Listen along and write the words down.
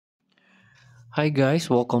Hi guys,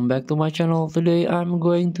 welcome back to my channel. Today I'm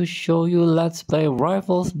going to show you Let's Play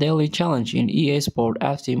Rivals Daily Challenge in EA Sport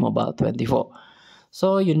FC Mobile 24.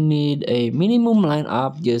 So you need a minimum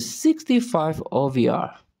lineup, just 65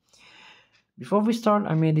 OVR. Before we start,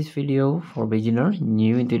 I made this video for beginner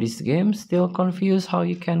new into this game, still confused how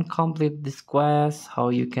you can complete this quest, how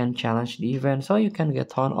you can challenge the event, so you can get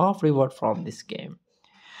ton of reward from this game.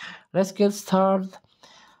 Let's get started.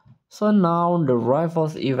 So now the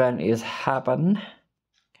Rivals event is happened.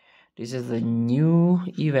 This is a new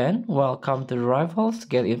event. Welcome to the Rivals.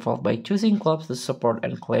 Get involved by choosing clubs to support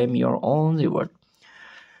and claim your own reward.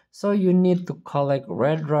 So you need to collect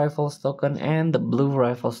red Rivals token and the blue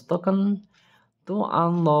Rivals token to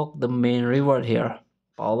unlock the main reward here.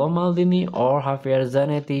 Paolo Maldini or Javier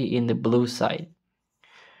Zanetti in the blue side.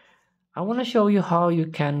 I want to show you how you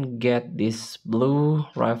can get this blue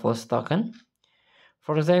Rivals token.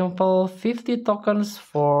 For example, 50 tokens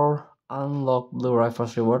for unlock blue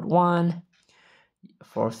Rivals reward 1.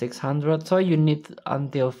 For 600, so you need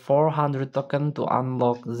until 400 token to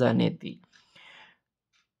unlock Zanetti.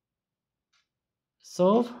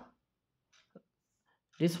 So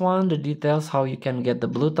this one, the details how you can get the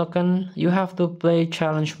blue token. You have to play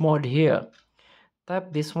challenge mode here.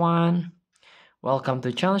 Tap this one. Welcome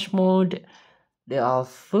to challenge mode. There are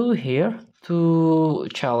two here to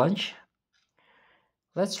challenge.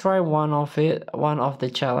 Let's try one of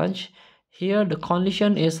the challenge. Here the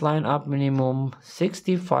condition is line up minimum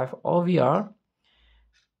 65 OVR,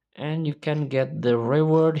 and you can get the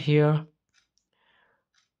reward here.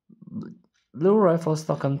 Blue Rifles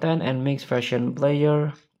token 10 and mixed version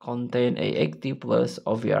player contain a 80 plus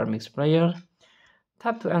OVR mixed player.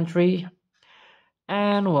 Tap to entry.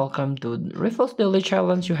 And welcome to Rifles Daily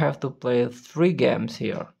Challenge. You have to play 3 games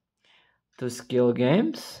here. 2 skill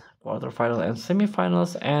games, quarterfinal and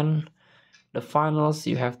semifinals, and the finals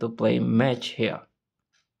you have to play match here.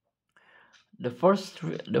 The first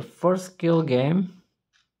skill game,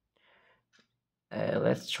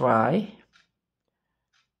 let's try.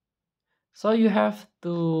 So you have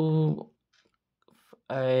to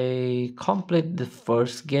complete the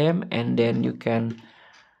first game and then you can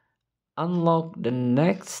unlock the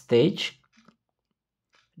next stage,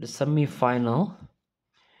 the semi-final.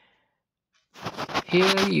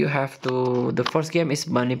 Here you have to, the first game is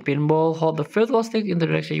bunny pinball. Hold the virtual stick in the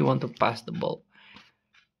direction you want to pass the ball.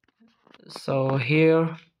 So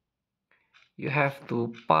here you have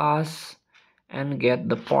to pass and get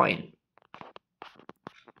the point.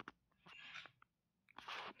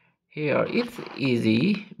 Here it's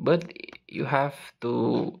easy, but you have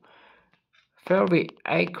to very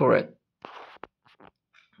accurate.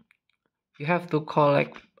 You have to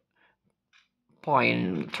collect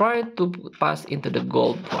point. Try to pass into the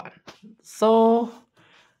gold one. So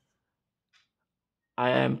I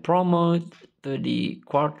am promoted to the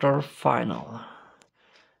quarter-final.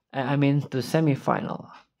 I mean to semi-final.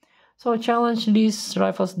 So challenge these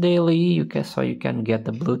rifles daily, so you can get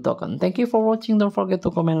the blue token. Thank you for watching. Don't forget to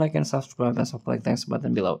comment, like, and subscribe, and click thanks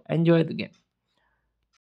button below. Enjoy the game.